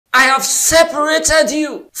I have separated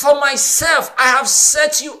you for myself. I have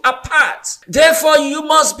set you apart. Therefore, you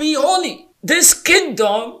must be holy. This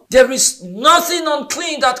kingdom, there is nothing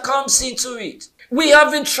unclean that comes into it. We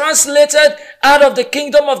have been translated out of the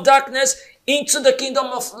kingdom of darkness into the kingdom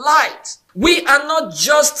of light. We are not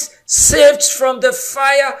just saved from the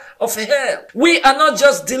fire of hell. We are not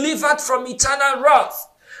just delivered from eternal wrath.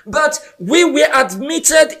 But we were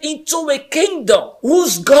admitted into a kingdom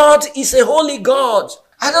whose God is a holy God.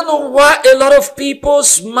 I don't know why a lot of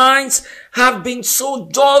people's minds have been so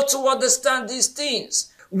dull to understand these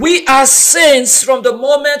things. We are saints from the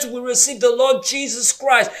moment we receive the Lord Jesus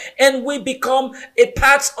Christ and we become a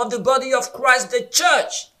part of the body of Christ, the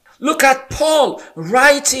church. Look at Paul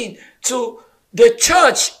writing to the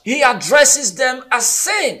church. He addresses them as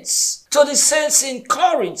saints. To the saints in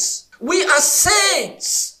Corinth, we are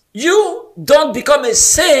saints. You don't become a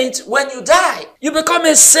saint when you die. You become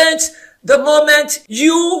a saint the moment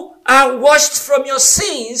you are washed from your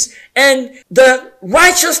sins and the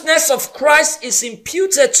righteousness of Christ is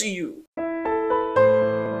imputed to you.